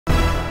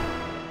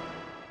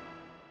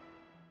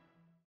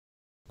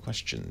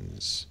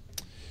questions.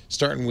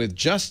 Starting with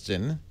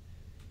Justin.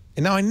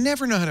 And now I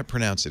never know how to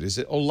pronounce it. Is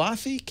it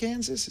Olathe,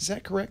 Kansas? Is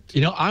that correct?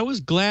 You know, I was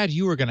glad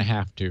you were going to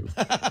have to,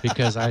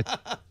 because I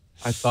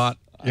thought,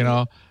 you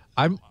know,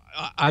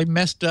 I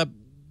messed up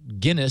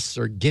Guinness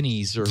or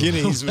Guineas or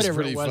Guineas was whatever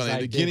pretty it was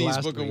funny. The Guinness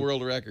Book of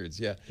World Records.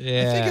 Yeah. I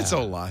think it's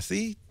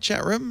Olathe.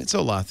 Chat room, it's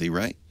Olathe,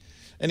 right?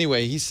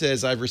 Anyway, he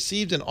says, I've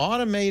received an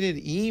automated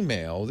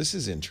email. This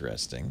is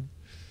interesting.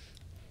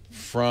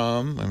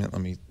 From, let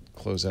me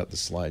close out the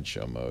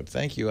slideshow mode.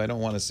 Thank you. I don't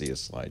want to see a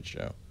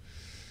slideshow.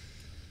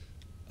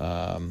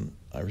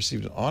 I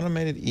received an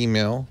automated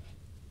email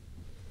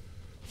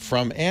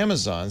from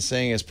Amazon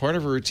saying, as part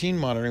of a routine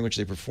monitoring which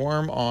they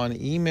perform on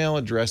email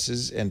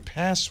addresses and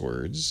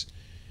passwords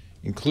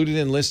included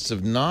in lists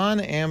of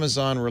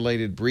non-Amazon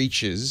related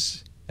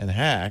breaches and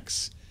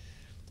hacks.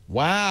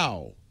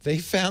 Wow. They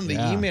found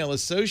the email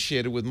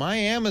associated with my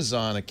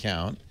Amazon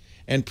account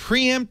and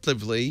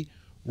preemptively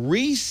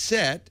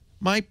reset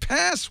my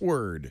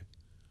password.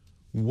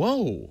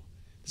 Whoa.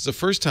 This is the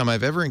first time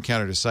I've ever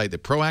encountered a site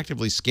that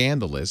proactively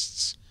scanned the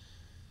lists.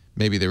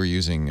 Maybe they were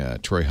using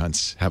Troy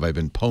Hunt's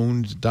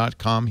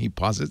haveibeenpwned.com, he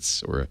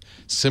posits, or a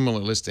similar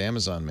list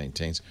Amazon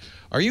maintains.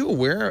 Are you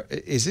aware,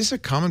 is this a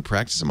common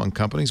practice among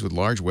companies with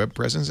large web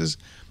presences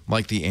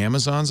like the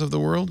Amazons of the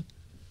world?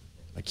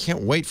 I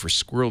can't wait for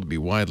Squirrel to be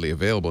widely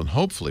available and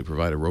hopefully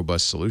provide a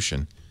robust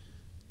solution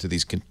to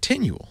these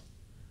continual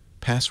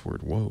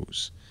password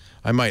woes.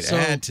 I might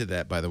add to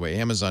that, by the way,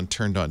 Amazon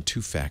turned on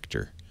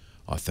two-factor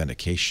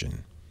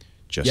authentication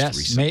just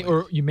recently.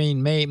 Or you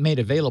mean made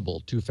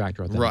available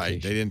two-factor authentication.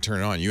 Right. They didn't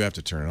turn it on. You have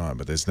to turn it on,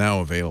 but it's now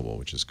available,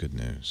 which is good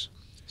news.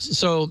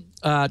 So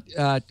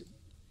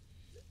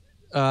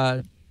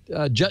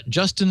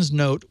Justin's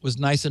note was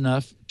nice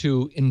enough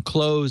to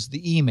enclose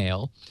the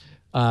email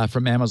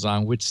from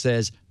Amazon, which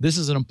says, this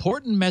is an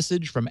important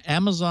message from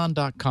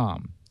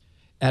Amazon.com.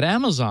 At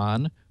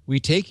Amazon, we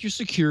take your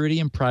security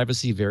and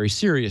privacy very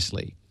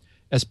seriously.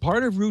 As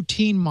part of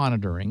routine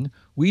monitoring,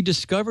 we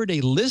discovered a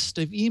list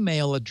of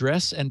email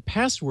address and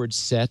password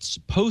sets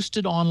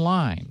posted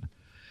online.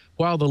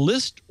 While the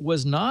list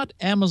was not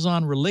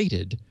Amazon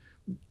related,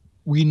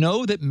 we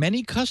know that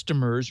many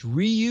customers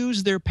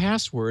reuse their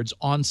passwords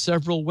on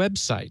several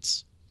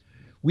websites.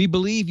 We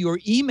believe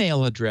your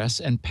email address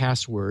and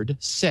password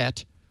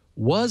set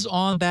was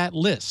on that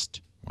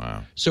list.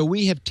 Wow. So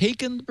we have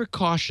taken the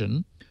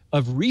precaution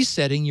of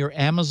resetting your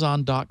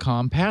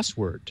Amazon.com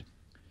password.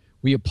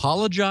 We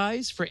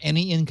apologize for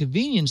any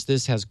inconvenience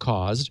this has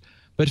caused,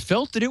 but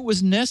felt that it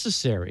was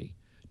necessary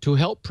to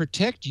help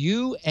protect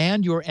you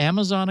and your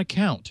Amazon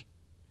account.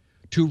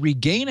 To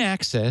regain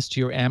access to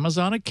your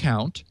Amazon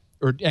account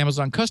or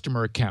Amazon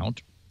customer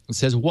account, it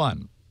says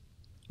 1,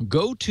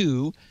 go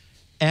to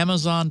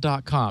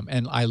Amazon.com.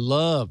 And I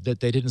love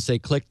that they didn't say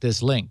click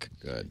this link.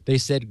 Good. They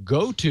said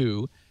go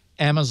to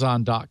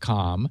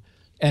Amazon.com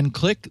and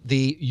click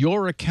the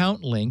Your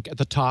Account link at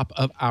the top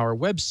of our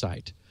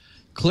website.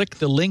 Click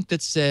the link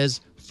that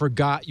says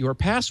Forgot Your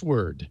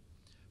Password.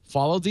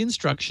 Follow the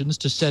instructions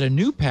to set a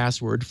new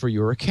password for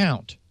your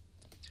account.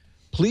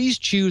 Please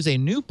choose a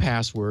new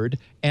password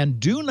and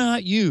do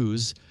not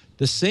use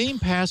the same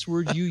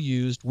password you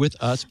used with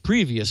us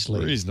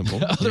previously. Reasonable.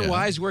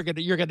 Otherwise,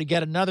 you're gonna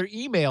get another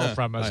email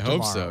from us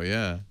tomorrow. I hope so,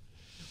 yeah.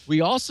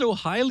 We also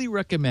highly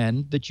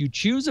recommend that you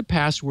choose a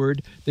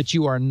password that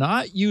you are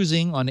not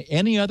using on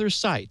any other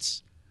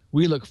sites.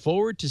 We look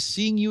forward to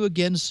seeing you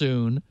again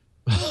soon.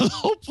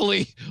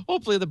 Hopefully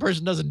the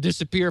person doesn't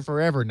disappear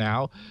forever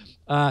now.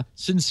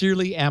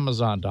 Sincerely,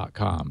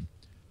 Amazon.com.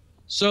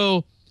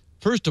 So,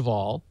 first of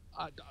all,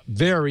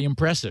 very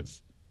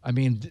impressive. I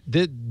mean,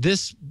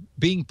 this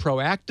being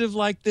proactive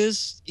like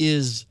this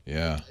is,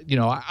 you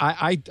know,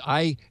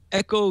 I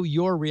echo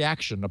your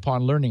reaction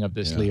upon learning of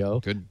this,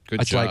 Leo. Good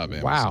it's job, like,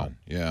 Amazon. wow.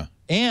 Yeah.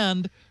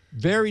 And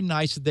very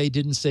nice that they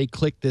didn't say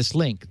click this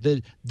link.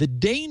 The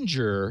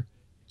danger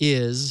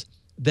is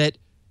that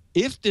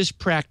if this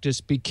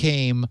practice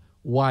became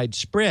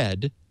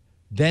widespread,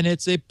 then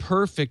it's a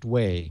perfect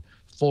way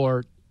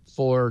for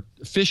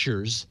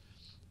phishers,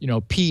 you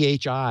know,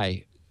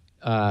 phishers,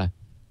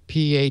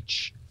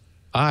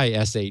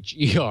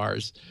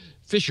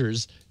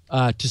 phishers,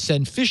 to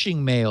send phishing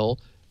mail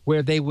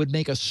where they would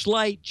make a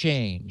slight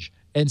change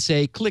and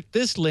say, click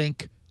this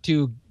link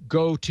to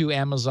go to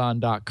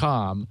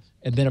Amazon.com,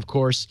 and then, of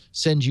course,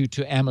 send you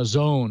to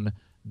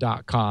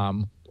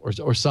Amazon.com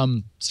or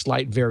some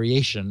slight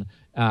variation,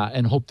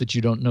 and hope that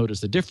you don't notice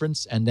the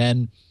difference, and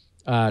then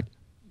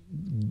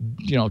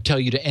you know, tell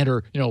you to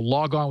enter, you know,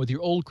 log on with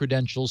your old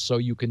credentials so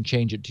you can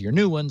change it to your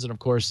new ones, and of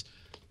course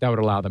that would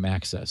allow them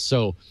access.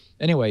 So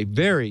anyway,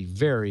 very,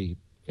 very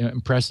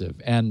impressive,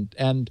 and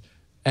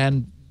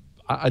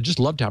I just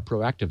loved how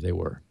proactive they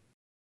were.